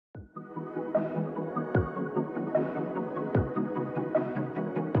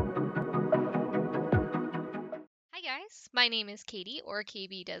My name is Katie, or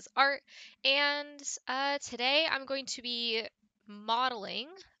Kbdoesart, and today I'm going to be modeling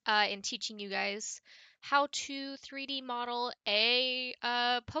and teaching you guys how to 3D model a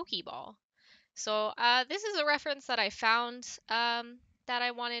Pokeball. So this is a reference that I found that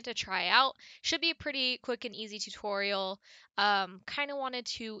I wanted to try out. Should be a pretty quick and easy tutorial. Kind of wanted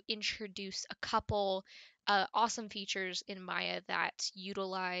to introduce a couple awesome features in Maya that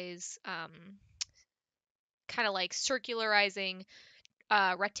utilize kind of like circularizing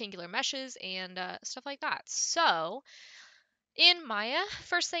rectangular meshes and stuff like that. So in Maya,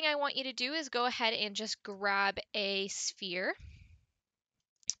 first thing I want you to do is go ahead and just grab a sphere.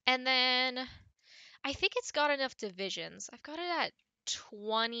 And then I think it's got enough divisions. I've got it at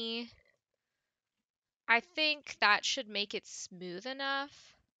 20. I think that should make it smooth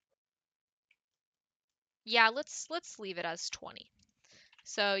enough. Yeah, let's leave it as 20.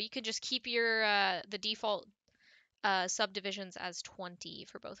 So you can just keep your the default subdivisions as 20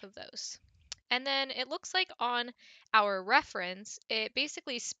 for both of those. And then it looks like on our reference, it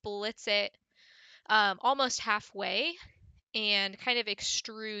basically splits it almost halfway and kind of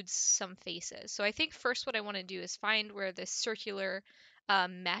extrudes some faces. So I think first what I want to do is find where this circular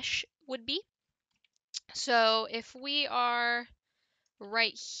mesh would be. So if we are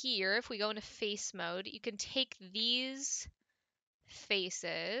right here, if we go into face mode, you can take these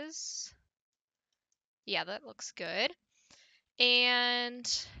faces. Yeah, that looks good.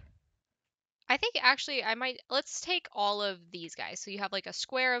 And I think actually let's take all of these guys. So you have like a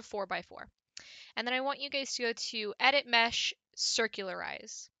square of 4x4. And then I want you guys to go to Edit Mesh,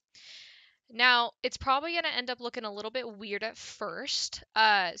 Circularize. Now, it's probably going to end up looking a little bit weird at first.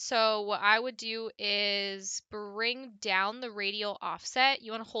 So what I would do is bring down the radial offset.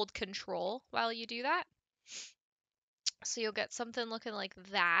 You want to hold Control while you do that. So you'll get something looking like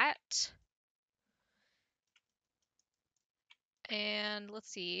that. And let's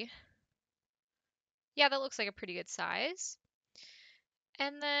see. Yeah, that looks like a pretty good size.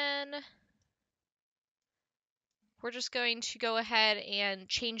 And then we're just going to go ahead and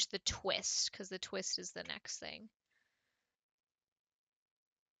change the twist because the twist is the next thing.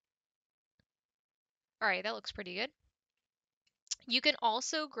 All right, that looks pretty good. You can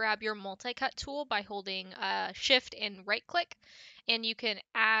also grab your multi-cut tool by holding Shift and right click, and you can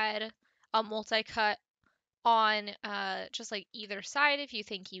add a multi-cut on just like either side if you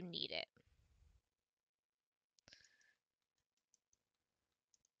think you need it.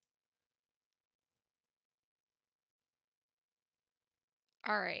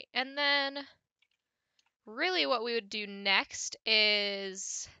 All right, and then really what we would do next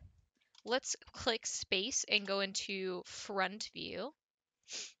is let's click space and go into front view.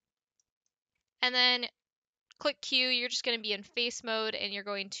 And then click Q, you're just going to be in face mode and you're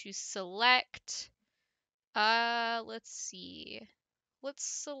going to select, let's see, let's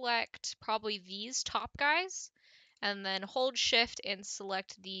select probably these top guys and then hold shift and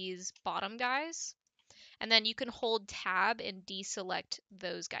select these bottom guys. And then you can hold tab and deselect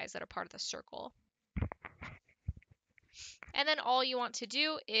those guys that are part of the circle. And then all you want to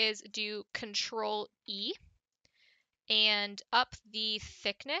do is do Control E and up the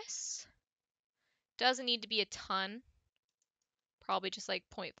thickness. Doesn't need to be a ton. Probably just like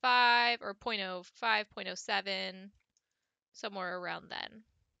 0.5 or 0.05, 0.07, somewhere around then.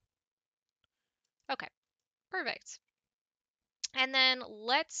 Okay, perfect. And then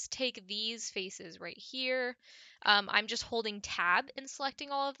let's take these faces right here. I'm just holding tab and selecting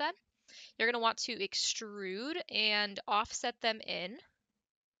all of them. You're going to want to extrude and offset them in.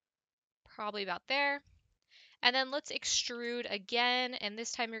 Probably about there. And then let's extrude again, and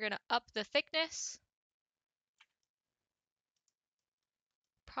this time you're going to up the thickness.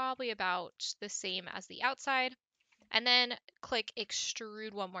 Probably about the same as the outside. And then click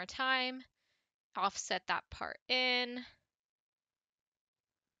extrude one more time. Offset that part in.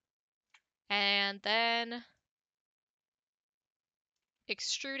 And then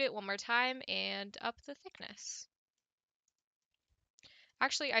extrude it one more time and up the thickness.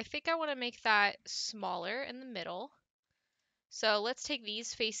 Actually, I think I want to make that smaller in the middle. So let's take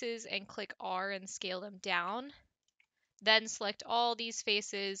these faces and click R and scale them down. Then select all these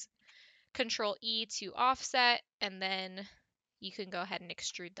faces, Control E to offset, and then you can go ahead and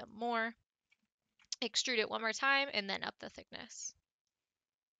extrude them more. Extrude it one more time and then up the thickness,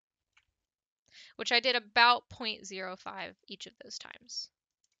 which I did about 0.05 each of those times.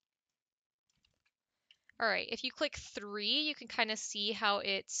 All right, if you click 3, you can kind of see how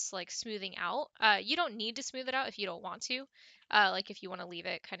it's like smoothing out. You don't need to smooth it out if you don't want to, like if you want to leave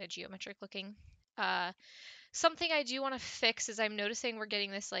it kind of geometric looking. Something I do want to fix is I'm noticing we're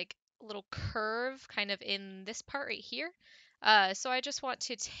getting this like little curve kind of in this part right here. So I just want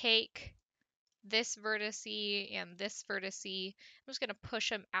to take this vertex and this vertex. I'm just going to push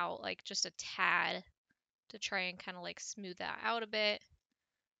them out like just a tad to try and kind of like smooth that out a bit.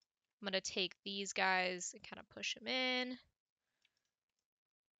 I'm going to take these guys and kind of push them in.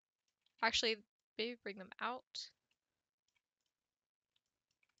 Actually, maybe bring them out.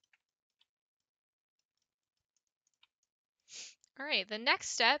 All right, the next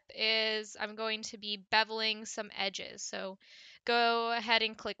step is I'm going to be beveling some edges. So go ahead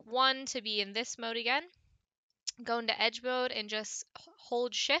and click 1 to be in this mode again. Go into edge mode and just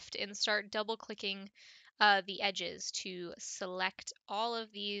hold shift and start double clicking the edges to select all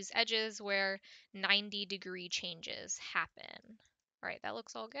of these edges where 90-degree changes happen. All right, that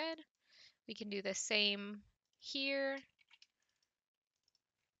looks all good. We can do the same here.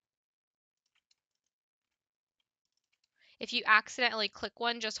 If you accidentally click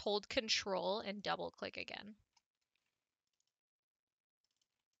one, just hold Control and double click again.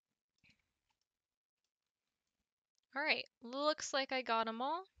 All right, looks like I got them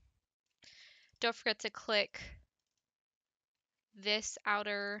all. Don't forget to click this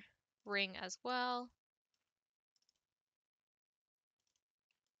outer ring as well.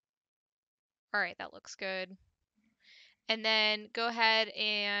 All right, that looks good. And then go ahead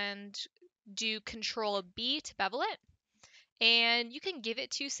and do Control B to bevel it. And you can give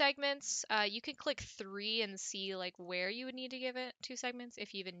it 2 segments. You can click 3 and see like where you would need to give it 2 segments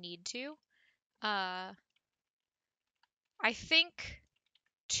if you even need to. I think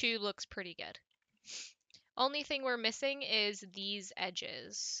 2 looks pretty good. Only thing we're missing is these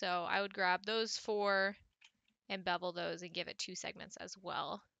edges. So I would grab those 4 and bevel those and give it 2 segments as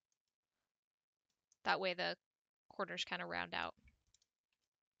well. That way the corners kind of round out.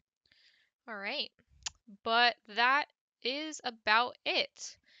 All right, but that is about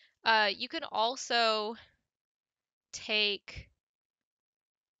it. You can also take,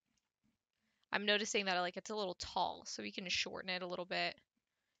 I'm noticing that like it's a little tall, so we can shorten it a little bit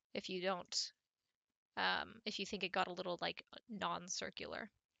if you don't, if you think it got a little like non-circular.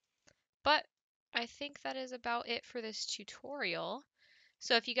 But I think that is about it for this tutorial.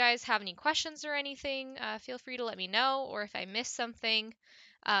 So if you guys have any questions or anything, feel free to let me know, or if I missed something.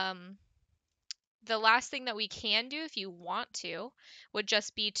 The last thing that we can do, if you want to, would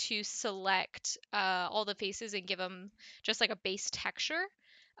just be to select all the faces and give them just like a base texture.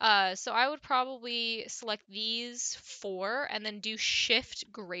 So I would probably select these 4 and then do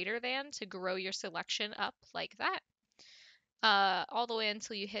Shift greater than to grow your selection up like that. All the way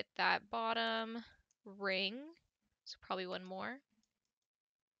until you hit that bottom ring. So probably one more.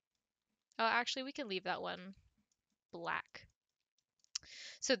 Oh, actually, we can leave that one black.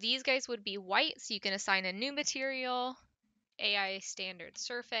 So these guys would be white, so you can assign a new material, AI standard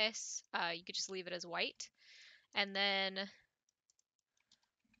surface. You could just leave it as white. And then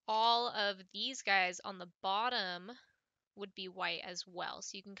all of these guys on the bottom would be white as well.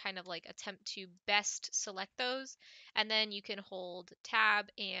 So you can kind of like attempt to best select those. And then you can hold tab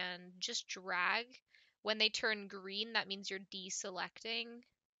and just drag. When they turn green, that means you're deselecting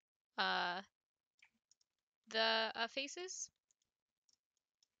the faces.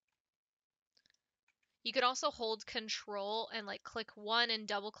 You could also hold Control and like click 1 and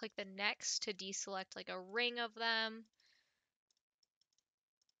double click the next to deselect like a ring of them.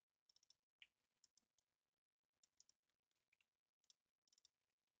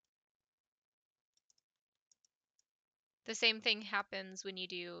 The same thing happens when you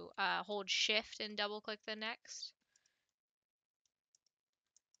do hold Shift and double click the next.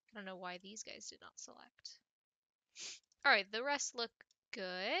 I don't know why these guys did not select. All right, the rest look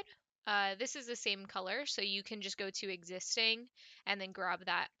good. This is the same color, so you can just go to existing and then grab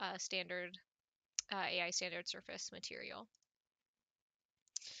that standard AI standard surface material.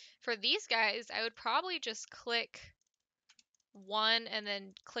 For these guys, I would probably just click 1 and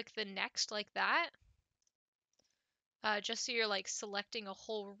then click the next like that. Just so you're like selecting a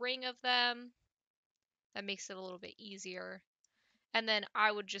whole ring of them. That makes it a little bit easier. And then I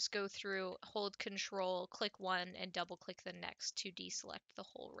would just go through, hold Control, click 1, and double click the next to deselect the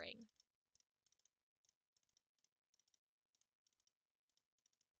whole ring.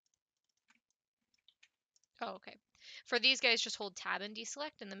 Oh, okay. For these guys, just hold tab and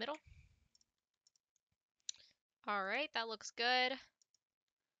deselect in the middle. All right, that looks good.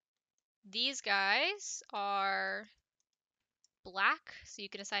 These guys are black, so you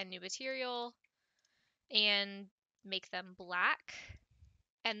can assign new material and make them black.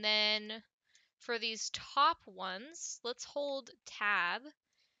 And then for these top ones, let's hold tab,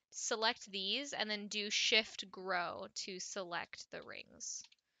 select these, and then do Shift grow to select the rings.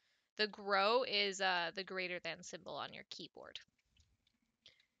 The grow is the greater than symbol on your keyboard.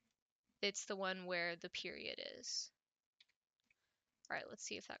 It's the one where the period is. All right, let's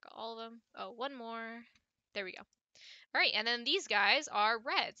see if that got all of them. Oh, one more. There we go. All right, and then these guys are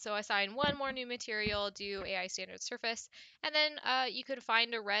red. So assign one more new material, do AI standard surface, and then you could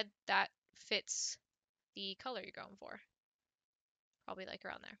find a red that fits the color you're going for. Probably like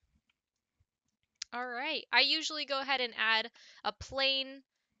around there. All right, I usually go ahead and add a plane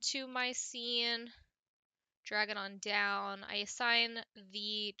to my scene, drag it on down. I assign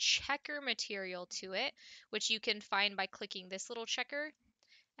the checker material to it, which you can find by clicking this little checker,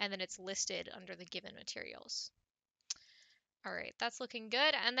 and then it's listed under the given materials. All right, that's looking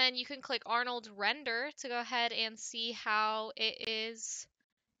good. And then you can click Arnold Render to go ahead and see how it is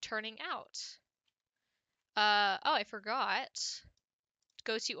turning out. Oh, I forgot.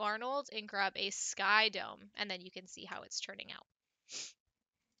 Go to Arnold and grab a sky dome, and then you can see how it's turning out.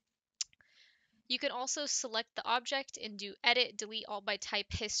 You can also select the object and do Edit, Delete All by Type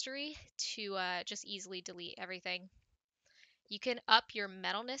History to just easily delete everything. You can up your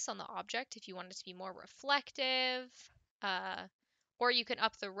metalness on the object if you want it to be more reflective, or you can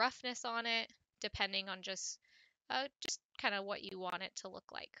up the roughness on it depending on just kind of what you want it to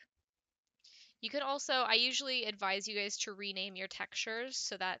look like. You can also, I usually advise you guys to rename your textures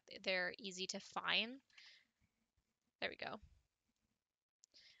so that they're easy to find. There we go.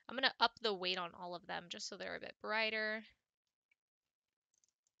 I'm going to up the weight on all of them just so they're a bit brighter.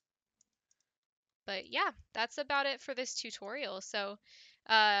 But yeah, that's about it for this tutorial. So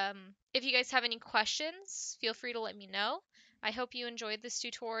if you guys have any questions, feel free to let me know. I hope you enjoyed this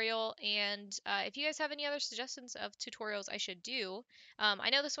tutorial, and if you guys have any other suggestions of tutorials I should do, I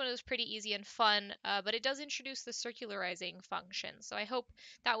know this one was pretty easy and fun, but it does introduce the circularizing function, so I hope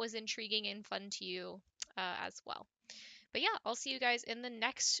that was intriguing and fun to you as well. But yeah, I'll see you guys in the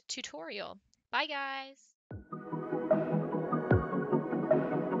next tutorial. Bye guys!